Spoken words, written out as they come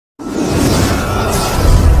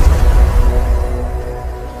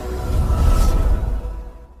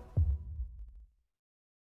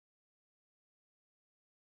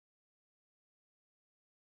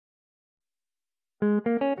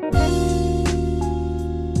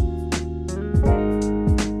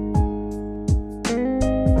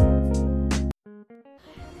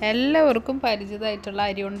എല്ലാവർക്കും പരിചിതമായിട്ടുള്ള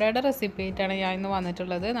അരിയുണ്ടയുടെ റെസിപ്പി ആയിട്ടാണ് ഞാൻ ഇന്ന്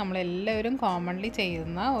വന്നിട്ടുള്ളത്. നമ്മളെല്ലാവരും കോമൺലി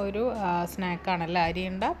ചെയ്യുന്ന ഒരു സ്നാക്കാണല്ലോ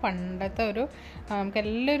അരിയുണ്ട. പണ്ടത്തെ ഒരു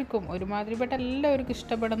നമുക്കെല്ലാവർക്കും ഒരുമാതിരിപ്പെട്ട എല്ലാവർക്കും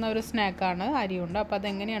ഇഷ്ടപ്പെടുന്ന ഒരു സ്നാക്കാണ് അരിയുണ്ട. അപ്പോൾ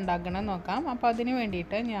അതെങ്ങനെയാണ് ഉണ്ടാക്കണമെന്ന് നോക്കാം. അപ്പോൾ അതിന്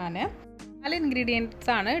വേണ്ടിയിട്ട് ഞാൻ 4 ഇൻഗ്രീഡിയൻറ്റ്സ്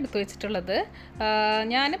ആണ് എടുത്തു വെച്ചിട്ടുള്ളത്.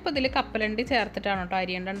 ഞാനിപ്പോൾ ഇതിൽ കപ്പലണ്ടി ചേർത്തിട്ടാണ് കേട്ടോ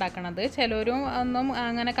അരിയുണ്ട ഉണ്ടാക്കണത്. ചിലരും ഒന്നും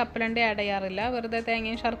അങ്ങനെ കപ്പലണ്ടി ആഡ് ചെയ്യാറില്ല, വെറുതെ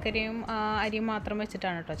തേങ്ങയും ശർക്കരയും അരിയും മാത്രം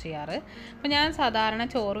വെച്ചിട്ടാണ് കേട്ടോ ചെയ്യാറ്. അപ്പോൾ ഞാൻ സാധാരണ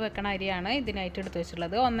ചോറ് വെക്കണ അരിയാണ് ഇതിനായിട്ട് എടുത്തു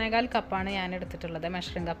വെച്ചിട്ടുള്ളത്. 1.25 കപ്പാണ് ഞാൻ എടുത്തിട്ടുള്ളത്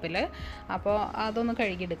മെഷറിംഗ് കപ്പിൽ. അപ്പോൾ അതൊന്ന്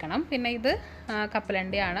കഴുകിയെടുക്കണം. പിന്നെ ഇത്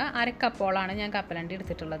കപ്പലണ്ടിയാണ്. 1/2 കപ്പോളാണ് ഞാൻ കപ്പലണ്ടി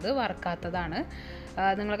എടുത്തിട്ടുള്ളത്, വറുക്കാത്തതാണ്.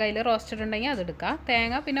 നിങ്ങളുടെ കയ്യിൽ റോസ്റ്റഡ് ഉണ്ടെങ്കിൽ അതെടുക്കുക.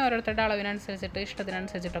 തേങ്ങ പിന്നെ ഓരോരുത്തരുടെ അളവിനനുസരിച്ചിട്ട്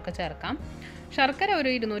ഇഷ്ടത്തിനനുസരിച്ചിട്ടൊക്കെ ചേർക്കാം. ശർക്കര ഒരു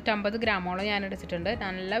 250 ഗ്രാമോളം ഞാൻ എടുത്തിട്ടുണ്ട്.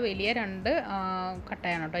 നല്ല വലിയ 2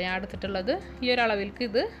 കട്ടയാണ് കേട്ടോ ഞാൻ എടുത്തിട്ടുള്ളത്. ഈ ഒരു അളവിൽക്ക്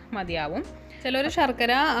ഇത് മതിയാവും. ചിലർ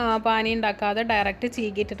ശർക്കര പാനി ഉണ്ടാക്കാതെ ഡയറക്റ്റ്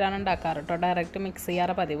ചീകിയിട്ടിട്ടാണ് ഉണ്ടാക്കാറ് കേട്ടോ. ഡയറക്റ്റ് മിക്സ്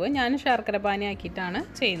ചെയ്യാറ് പതിവ്. ഞാൻ ശർക്കര പാനി ആക്കിയിട്ടാണ്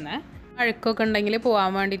ചെയ്യുന്നത്. അഴുക്കൊക്കെ ഉണ്ടെങ്കിൽ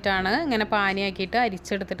പോകാൻ വേണ്ടിയിട്ടാണ് ഇങ്ങനെ പാനിയാക്കിയിട്ട്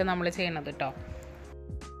അരിച്ചെടുത്തിട്ട് നമ്മൾ ചെയ്യണത് കേട്ടോ.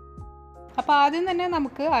 അപ്പോൾ ആദ്യം തന്നെ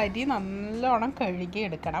നമുക്ക് അരി നല്ലോണം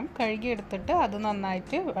കഴുകിയെടുക്കണം. കഴുകിയെടുത്തിട്ട് അത്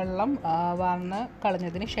നന്നായിട്ട് വെള്ളം വാർന്ന്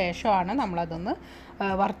കളഞ്ഞതിന് ശേഷമാണ് നമ്മളതൊന്ന്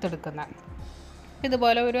വറുത്തെടുക്കുന്നത്.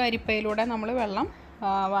 ഇതുപോലെ ഒരു അരിപ്പയിലൂടെ നമ്മൾ വെള്ളം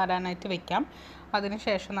വാരാനായിട്ട് വെക്കാം. അതിന്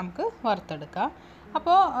ശേഷം നമുക്ക് വറുത്തെടുക്കാം.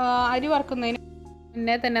 അപ്പോൾ അരി വറുക്കുന്നതിന്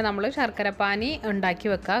മുന്നേ തന്നെ നമ്മൾ ശർക്കരപ്പാനി ഉണ്ടാക്കി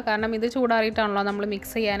വെക്കുക. കാരണം ഇത് ചൂടാറിയിട്ടാണല്ലോ നമ്മൾ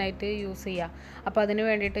മിക്സ് ചെയ്യാനായിട്ട് യൂസ് ചെയ്യുക. അപ്പോൾ അതിന്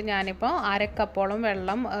വേണ്ടിയിട്ട് ഞാനിപ്പോൾ 1/2 കപ്പോളം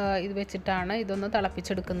വെള്ളം ഇത് വെച്ചിട്ടാണ് ഇതൊന്ന്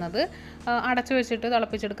തിളപ്പിച്ചെടുക്കുന്നത്. അടച്ചു വെച്ചിട്ട്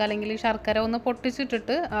തിളപ്പിച്ചെടുക്കുക. അല്ലെങ്കിൽ ശർക്കര ഒന്ന്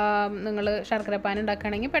പൊട്ടിച്ചിട്ടിട്ട് നിങ്ങൾ ശർക്കരപ്പാനി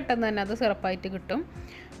ഉണ്ടാക്കുകയാണെങ്കിൽ പെട്ടെന്ന് തന്നെ അത് സിറപ്പായിട്ട് കിട്ടും.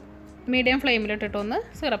 മീഡിയം ഫ്ലെയിമിലിട്ടിട്ടൊന്ന്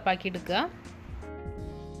സിറപ്പാക്കി എടുക്കുക.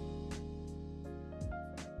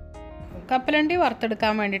 കപ്പലണ്ടി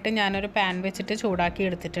വറുത്തെടുക്കാൻ വേണ്ടിയിട്ട് ഞാനൊരു പാൻ വെച്ചിട്ട് ചൂടാക്കി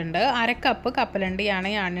എടുത്തിട്ടുണ്ട്. 1/2 കപ്പ് കപ്പലണ്ടിയാണ്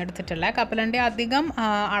ഞാൻ എടുത്തിട്ടുള്ളത്. കപ്പലണ്ടി അധികം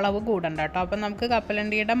അളവ് കൂടണ്ട കേട്ടോ. അപ്പം നമുക്ക്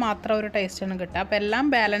കപ്പലണ്ടിയുടെ മാത്രം ഒരു ടേസ്റ്റാണ് കിട്ടുക. അപ്പോൾ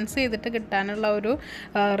എല്ലാം ബാലൻസ് ചെയ്തിട്ട് കിട്ടാനുള്ള ഒരു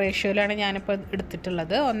റേഷ്യോയിലാണ് ഞാനിപ്പോൾ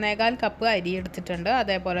എടുത്തിട്ടുള്ളത്. 1.25 കപ്പ് അരി എടുത്തിട്ടുണ്ട്.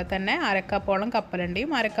 അതേപോലെ തന്നെ 1/2 കപ്പോളം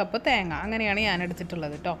കപ്പലണ്ടിയും 1/2 കപ്പ് തേങ്ങ, അങ്ങനെയാണ് ഞാൻ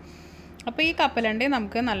എടുത്തിട്ടുള്ളത് കേട്ടോ. അപ്പോൾ ഈ കപ്പലണ്ടി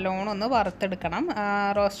നമുക്ക് നല്ലോണം ഒന്ന് വറുത്തെടുക്കണം.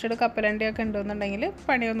 റോസ്റ്റഡ് കപ്പലണ്ടിയൊക്കെ ഉണ്ടെന്നുണ്ടെങ്കിൽ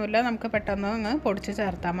പണിയൊന്നുമില്ല, നമുക്ക് പെട്ടെന്ന് അങ്ങ് പൊടിച്ച്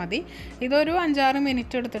ചേർത്താൽ മതി. ഇതൊരു 5-6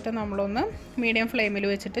 മിനിറ്റ് എടുത്തിട്ട് നമ്മളൊന്ന് മീഡിയം ഫ്ലെയിമിൽ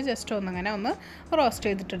വെച്ചിട്ട് ജസ്റ്റ് ഒന്നിങ്ങനെ ഒന്ന് റോസ്റ്റ്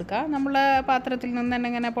ചെയ്തിട്ടെടുക്കുക. നമ്മൾ പാത്രത്തിൽ നിന്ന് തന്നെ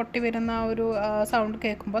ഇങ്ങനെ പൊട്ടി വരുന്ന ഒരു സൗണ്ട്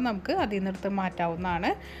കേൾക്കുമ്പോൾ നമുക്ക് അതിൽ നിന്നെടുത്ത്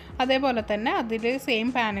മാറ്റാവുന്നതാണ്. അതേപോലെ തന്നെ അതിൽ സെയിം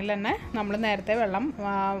പാനിൽ തന്നെ നമ്മൾ നേരത്തെ വെള്ളം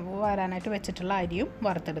വരാനായിട്ട് വെച്ചിട്ടുള്ള അരിയും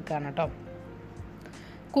വറുത്തെടുക്കുകയാണ് കേട്ടോ.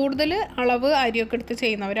 കൂടുതൽ അളവ് അരിയൊക്കെ എടുത്ത്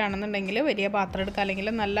ചെയ്യുന്നവരാണെന്നുണ്ടെങ്കിൽ വലിയ പാത്രം എടുക്കുക, അല്ലെങ്കിൽ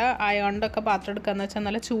നല്ല അയോണ്ടൊക്കെ പാത്രം എടുക്കുക എന്ന് വെച്ചാൽ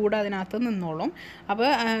നല്ല ചൂട് അതിനകത്ത് നിന്നോളും. അപ്പോൾ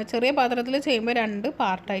ചെറിയ പാത്രത്തിൽ ചെയ്യുമ്പോൾ 2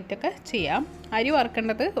 പാർട്ടായിട്ടൊക്കെ ചെയ്യാം. അരി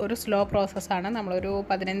വറുക്കേണ്ടത് ഒരു സ്ലോ പ്രോസസ്സാണ്. നമ്മളൊരു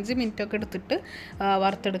 15 മിനിറ്റൊക്കെ എടുത്തിട്ട്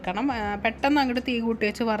വറുത്തെടുക്കണം. പെട്ടെന്ന് അങ്ങോട്ട് തീ കൂട്ടി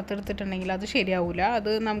വെച്ച് വറുത്തെടുത്തിട്ടുണ്ടെങ്കിൽ അത് ശരിയാവില്ല.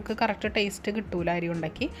 അത് നമുക്ക് കറക്റ്റ് ടേസ്റ്റ് കിട്ടൂല അരി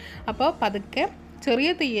ഉണ്ടാക്കി. അപ്പോൾ പതുക്കെ ചെറിയ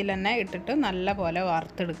തീയിൽ തന്നെ ഇട്ടിട്ട് നല്ല പോലെ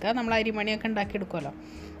വറുത്തെടുക്കുക. നമ്മൾ അരിമണിയൊക്കെ ഉണ്ടാക്കിയെടുക്കുമല്ലോ,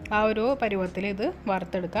 ആ ഒരു പരുവത്തിൽ ഇത്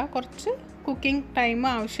വറുത്തെടുക്കുക. കുറച്ച് കുക്കിംഗ് ടൈം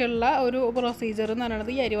ആവശ്യമുള്ള ഒരു പ്രൊസീജിയർ എന്ന്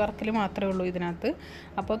പറയുന്നത് ഈ അരി വറുക്കൽ മാത്രമേ ഉള്ളൂ ഇതിനകത്ത്.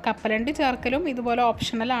 അപ്പോൾ കപ്പലണ്ടി ചേർക്കലും ഇതുപോലെ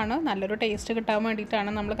ഓപ്ഷണലാണ്. നല്ലൊരു ടേസ്റ്റ് കിട്ടാൻ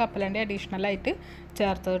വേണ്ടിയിട്ടാണ് നമ്മൾ കപ്പലണ്ടി അഡീഷണലായിട്ട്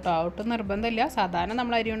ചേർത്തത് കേട്ടോ. ഒട്ടും നിർബന്ധമില്ല. സാധാരണ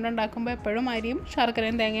നമ്മൾ അരി കൊണ്ട് ഉണ്ടാക്കുമ്പോൾ എപ്പോഴും അരിയും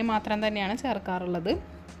ശർക്കരയും തേങ്ങയും മാത്രം തന്നെയാണ് ചേർക്കാറുള്ളത്.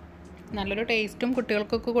 നല്ലൊരു ടേസ്റ്റും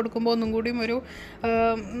കുട്ടികൾക്കൊക്കെ കൊടുക്കുമ്പോൾ ഒന്നും കൂടിയും ഒരു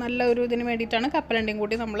നല്ലൊരു ഇതിന് വേണ്ടിയിട്ടാണ് കപ്പലണ്ടിയും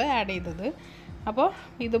കൂടി നമ്മൾ ആഡ് ചെയ്തത്. അപ്പോൾ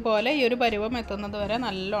ഇതുപോലെ ഈ ഒരു പരുവം എത്തുന്നത് വരെ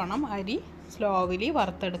നല്ലോണം അരി സ്ലോവിലി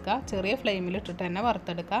വറുത്തെടുക്കുക. ചെറിയ ഫ്ലെയിമിലിട്ടിട്ട് തന്നെ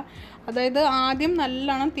വറുത്തെടുക്കുക. അതായത് ആദ്യം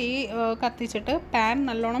നല്ലോണം തീ കത്തിച്ചിട്ട് പാൻ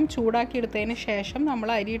നല്ലോണം ചൂടാക്കി എടുത്തതിന് ശേഷം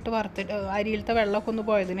നമ്മൾ അരിയിലത്തെ വെള്ളമൊക്കെ ഒന്ന്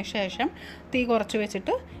പോയതിന് ശേഷം തീ കുറച്ച്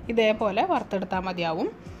വെച്ചിട്ട് ഇതേപോലെ വറുത്തെടുത്താൽ മതിയാവും.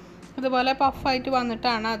 ഇതുപോലെ പഫായിട്ട്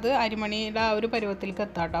വന്നിട്ടാണ് അത് അരിമണിയുടെ ആ ഒരു പരുവത്തിലേക്ക്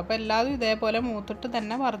എത്താം കേട്ടോ. അപ്പോൾ എല്ലാതും ഇതേപോലെ മൂത്തിട്ട്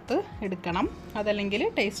തന്നെ വറുത്ത് എടുക്കണം. അതല്ലെങ്കിൽ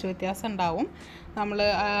ടേസ്റ്റ് വ്യത്യാസം ഉണ്ടാവും. നമ്മൾ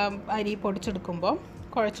അരി പൊടിച്ചെടുക്കുമ്പോൾ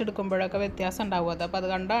കുഴച്ചെടുക്കുമ്പോഴൊക്കെ വ്യത്യാസം ഉണ്ടാവും. അപ്പോൾ അത്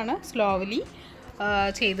കണ്ടാണ് സ്ലോലി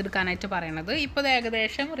ചെയ്തെടുക്കാനായിട്ട് പറയണത്. ഇപ്പോൾ ഇത്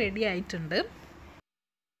ഏകദേശം റെഡി ആയിട്ടുണ്ട്.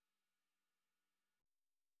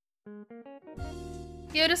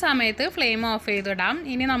 ഈ ഒരു സമയത്ത് ഫ്ലെയിം ഓഫ് ചെയ്തിടാം.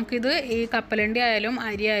 ഇനി നമുക്കിത് ഈ കപ്പലണ്ടി ആയാലും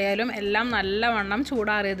അരി ആയാലും എല്ലാം നല്ലവണ്ണം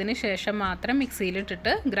ചൂടാറിയതിന് ശേഷം മാത്രം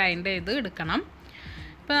മിക്സിയിലിട്ടിട്ട് ഗ്രൈൻഡ് ചെയ്ത് എടുക്കണം.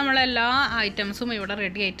 ഇപ്പോൾ നമ്മളെല്ലാ ഐറ്റംസും ഇവിടെ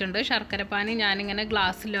റെഡി ആയിട്ടുണ്ട്. ശർക്കരപ്പാനി ഞാനിങ്ങനെ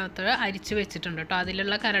ഗ്ലാസ്സിനകത്ത് അരിച്ച് വെച്ചിട്ടുണ്ട് കേട്ടോ.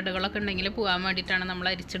 അതിലുള്ള കരടുകളൊക്കെ ഉണ്ടെങ്കിൽ പോകാൻ വേണ്ടിയിട്ടാണ് നമ്മൾ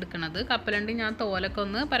അരിച്ചെടുക്കുന്നത്. കപ്പലണ്ടി ഞാൻ തോലൊക്കെ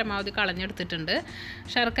ഒന്ന് പരമാവധി കളഞ്ഞെടുത്തിട്ടുണ്ട്.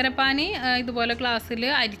 ശർക്കരപ്പാനി ഇതുപോലെ ഗ്ലാസ്സിൽ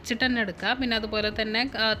അരിച്ചിട്ട് തന്നെ എടുക്കുക. പിന്നെ അതുപോലെ തന്നെ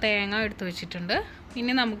തേങ്ങ എടുത്ത് വെച്ചിട്ടുണ്ട്.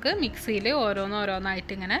 ഇനി നമുക്ക് മിക്സിയിൽ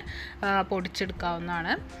ഓരോന്നായിട്ട് ഇങ്ങനെ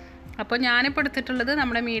പൊടിച്ചെടുക്കാവുന്നതാണ്. അപ്പോൾ ഞാനിപ്പോൾ എടുത്തിട്ടുള്ളത്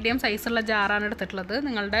നമ്മുടെ മീഡിയം സൈസുള്ള ജാറാണ് എടുത്തിട്ടുള്ളത്.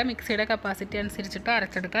 നിങ്ങളുടെ മിക്സിയുടെ കപ്പാസിറ്റി അനുസരിച്ചിട്ട്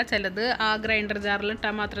അരച്ചെടുക്കുക. ചിലത് ആ ഗ്രൈൻഡർ ജാറിൽ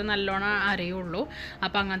ഇട്ടാൽ മാത്രമേ നല്ലോണം അരയുള്ളൂ.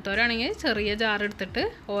 അപ്പോൾ അങ്ങനത്തെവരാണെങ്കിൽ ചെറിയ ജാർ എടുത്തിട്ട്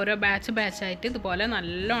ഓരോ ബാച്ചായിട്ട് ഇതുപോലെ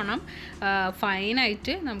നല്ലോണം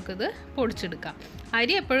ഫൈനായിട്ട് നമുക്കിത് പൊടിച്ചെടുക്കാം.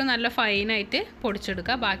 അരി എപ്പോഴും നല്ല ഫൈനായിട്ട്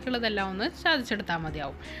പൊടിച്ചെടുക്കുക. ബാക്കിയുള്ളതെല്ലാം ഒന്ന് ചതച്ചെടുത്താൽ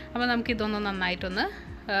മതിയാവും. അപ്പോൾ നമുക്കിതൊന്ന് നന്നായിട്ടൊന്ന്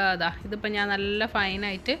ഇതിപ്പോൾ ഞാൻ നല്ല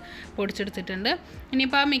ഫൈനായിട്ട് പൊടിച്ചെടുത്തിട്ടുണ്ട്.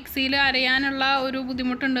 ഇനിയിപ്പോൾ ആ മിക്സിയിൽ അരയാനുള്ള ഒരു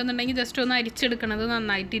ബുദ്ധിമുട്ടുണ്ടെന്നുണ്ടെങ്കിൽ ജസ്റ്റ് ഒന്ന് അരിച്ചെടുക്കണത്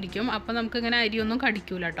നന്നായിട്ടിരിക്കും. അപ്പോൾ നമുക്കിങ്ങനെ അരിയൊന്നും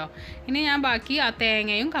കടിക്കൂല കേട്ടോ. ഇനി ഞാൻ ബാക്കി ആ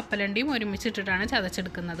തേങ്ങയും കപ്പലണ്ടിയും ഒരുമിച്ചിട്ടിട്ടാണ്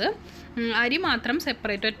ചതച്ചെടുക്കുന്നത്. അരി മാത്രം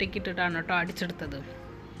സെപ്പറേറ്റ് ഒറ്റയ്ക്ക് ഇട്ടിട്ടാണ് കേട്ടോ അടിച്ചെടുത്തത്.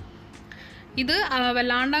 ഇത്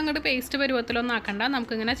വല്ലാണ്ട് അങ്ങോട്ട് പേസ്റ്റ് പരുവത്തിലൊന്നും ആക്കണ്ട.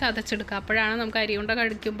 നമുക്കിങ്ങനെ ചതച്ചെടുക്കാം. അപ്പോഴാണ് നമുക്ക് അരി കൊണ്ട്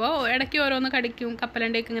കടിക്കുമ്പോൾ ഇടയ്ക്ക് ഓരോന്ന് കടിക്കും,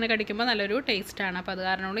 കപ്പലണ്ടിയൊക്കെ ഇങ്ങനെ കടിക്കുമ്പോൾ നല്ലൊരു ടേസ്റ്റാണ്. അപ്പോൾ അത്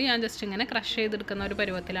കാരണമാണ് ഞാൻ ജസ്റ്റ് ഇങ്ങനെ ക്രഷ് ചെയ്തെടുക്കുന്ന ഒരു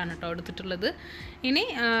പരുവത്തിലാണ് കേട്ടോ എടുത്തിട്ടുള്ളത്. ഇനി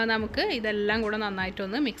നമുക്ക് ഇതെല്ലാം കൂടെ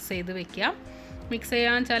നന്നായിട്ടൊന്ന് മിക്സ് ചെയ്ത് വെക്കാം. മിക്സ്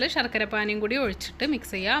ചെയ്യാന്ന് വെച്ചാൽ ശർക്കരപ്പാനിയും കൂടി ഒഴിച്ചിട്ട്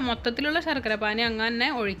മിക്സ് ചെയ്യുക. മൊത്തത്തിലുള്ള ശർക്കരപ്പാനി അങ്ങനെ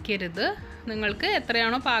ഒഴിക്കരുത്. നിങ്ങൾക്ക്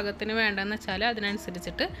എത്രയാണോ പാകത്തിന് വേണ്ടതെന്ന് വെച്ചാൽ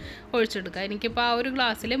അതിനനുസരിച്ചിട്ട് ഒഴിച്ചെടുക്കുക. എനിക്കിപ്പോൾ ആ ഒരു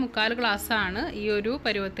ഗ്ലാസ്സിൽ 3/4 ഗ്ലാസ്സാണ് ഈ ഒരു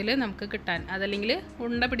പരുവത്തിൽ നമുക്ക് കിട്ടാൻ. അതല്ലെങ്കിൽ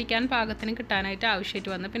ഉണ്ട പിടിക്കാൻ പാകത്തിന് കിട്ടാനായിട്ട്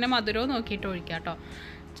ആവശ്യമായിട്ട് വന്ന്. പിന്നെ മധുരവും നോക്കിയിട്ട് ഒഴിക്കുക കേട്ടോ.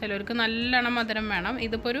 ചിലർക്ക് നല്ലോണം മധുരം വേണം.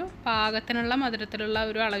 ഇതിപ്പോൾ ഒരു പാകത്തിനുള്ള മധുരത്തിലുള്ള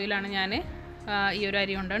ഒരു അളവിലാണ് ഞാൻ ഈ ഒരു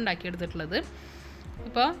അരി കൊണ്ട് ഉണ്ടാക്കിയെടുത്തിട്ടുള്ളത്.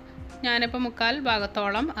 ഇപ്പോൾ ഞാനിപ്പോൾ 3/4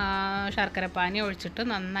 ഭാഗത്തോളം ശർക്കരപ്പാനി ഒഴിച്ചിട്ട്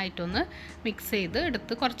നന്നായിട്ടൊന്ന് മിക്സ് ചെയ്ത്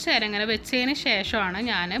എടുത്ത് കുറച്ച് നേരം ഇങ്ങനെ വെച്ചതിന് ശേഷമാണ്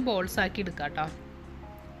ഞാൻ ബോൾസാക്കി എടുക്കുക കേട്ടോ.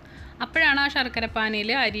 അപ്പോഴാണ് ആ ശർക്കരപ്പാനിയിൽ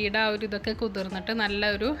അരിയുടെ ആ ഒരു ഇതൊക്കെ കുതിർന്നിട്ട് നല്ല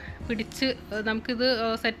ഒരു പിടിച്ച് നമുക്കിത്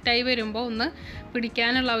സെറ്റായി വരുമ്പോൾ ഒന്ന്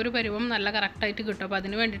പിടിക്കാനുള്ള ഒരു പരുവം നല്ല കറക്റ്റായിട്ട് കിട്ടും. അപ്പോൾ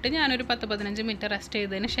അതിന് വേണ്ടിയിട്ട് ഞാനൊരു 10-15 മിനിറ്റ് റെസ്റ്റ്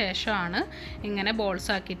ചെയ്തതിന് ശേഷമാണ് ഇങ്ങനെ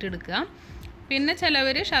ബോൾസാക്കിയിട്ട് എടുക്കുക. പിന്നെ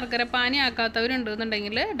ചിലവർ ശർക്കരപ്പാനി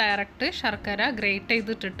ആക്കാത്തവരുണ്ടെന്നുണ്ടെങ്കിൽ ഡയറക്റ്റ് ശർക്കര ഗ്രേറ്റ്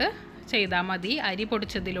ചെയ്തിട്ടിട്ട് ചെയ്താൽ മതി. അരി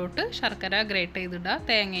പൊടിച്ചതിലോട്ട് ശർക്കര ഗ്രേറ്റ് ചെയ്തിടുക,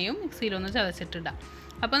 തേങ്ങയും മിക്സിയിലൊന്ന് ചതച്ചിട്ടിടുക.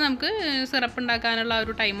 അപ്പോൾ നമുക്ക് സിറപ്പ് ഉണ്ടാക്കാനുള്ള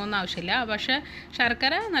ഒരു ടൈമൊന്നും ആവശ്യമില്ല. പക്ഷേ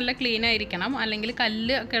ശർക്കര നല്ല ക്ലീൻ ആയിരിക്കണം. അല്ലെങ്കിൽ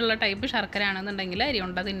കല്ല് ഒക്കെ ഉള്ള ടൈപ്പ് ശർക്കര ആണെന്നുണ്ടെങ്കിൽ അരി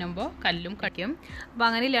ഉണ്ട തിന്നുമ്പോൾ കല്ലും കടിക്കും. അപ്പോൾ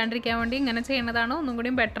അങ്ങനെ ഇല്ലാണ്ടിരിക്കാൻ വേണ്ടി ഇങ്ങനെ ചെയ്യുന്നതാണ് ഒന്നും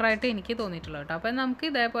കൂടി ബെറ്റർ ആയിട്ട് എനിക്ക് തോന്നിയിട്ടുള്ളത് കേട്ടോ. അപ്പോൾ നമുക്ക്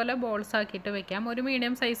ഇതേപോലെ ബോൾസ് ആക്കിയിട്ട് വെക്കാം. ഒരു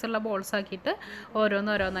മീഡിയം സൈസുള്ള ബോൾസ് ആക്കിയിട്ട്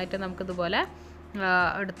ഓരോന്നായിട്ട് നമുക്കിതുപോലെ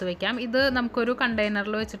എടുത്ത് വെക്കാം. ഇത് നമുക്കൊരു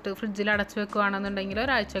കണ്ടെയ്നറിൽ വെച്ചിട്ട് ഫ്രിഡ്ജിൽ അടച്ച് വെക്കുകയാണെന്നുണ്ടെങ്കിൽ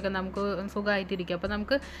ഒരാഴ്ചയൊക്കെ നമുക്ക് സുഖമായിട്ടിരിക്കും. അപ്പോൾ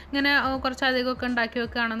നമുക്ക് ഇങ്ങനെ കുറച്ചധികമൊക്കെ ഉണ്ടാക്കി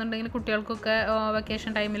വെക്കുകയാണെന്നുണ്ടെങ്കിൽ കുട്ടികൾക്കൊക്കെ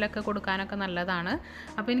വെക്കേഷൻ ടൈമിലൊക്കെ കൊടുക്കാനൊക്കെ നല്ലതാണ്.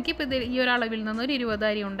 അപ്പോൾ എനിക്കിപ്പോൾ ഇത് ഈ ഒരു അളവിൽ നിന്ന് ഒരു 20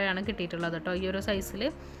 അരി ഉണ്ടയാണ് കിട്ടിയിട്ടുള്ളത് കേട്ടോ, ഈ ഒരു സൈസിൽ.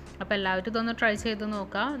 അപ്പോൾ എല്ലാവരും ഇതൊന്ന് ട്രൈ ചെയ്ത്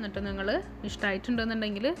നോക്കുക. എന്നിട്ട് നിങ്ങൾ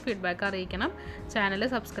ഇഷ്ടമായിട്ടുണ്ടെന്നുണ്ടെങ്കിൽ ഫീഡ്ബാക്ക് അറിയിക്കണം. ചാനൽ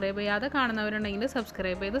സബ്സ്ക്രൈബ് ചെയ്യാതെ കാണുന്നവരുണ്ടെങ്കിൽ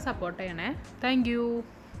സബ്സ്ക്രൈബ് ചെയ്ത് സപ്പോർട്ട് ചെയ്യണേ. താങ്ക്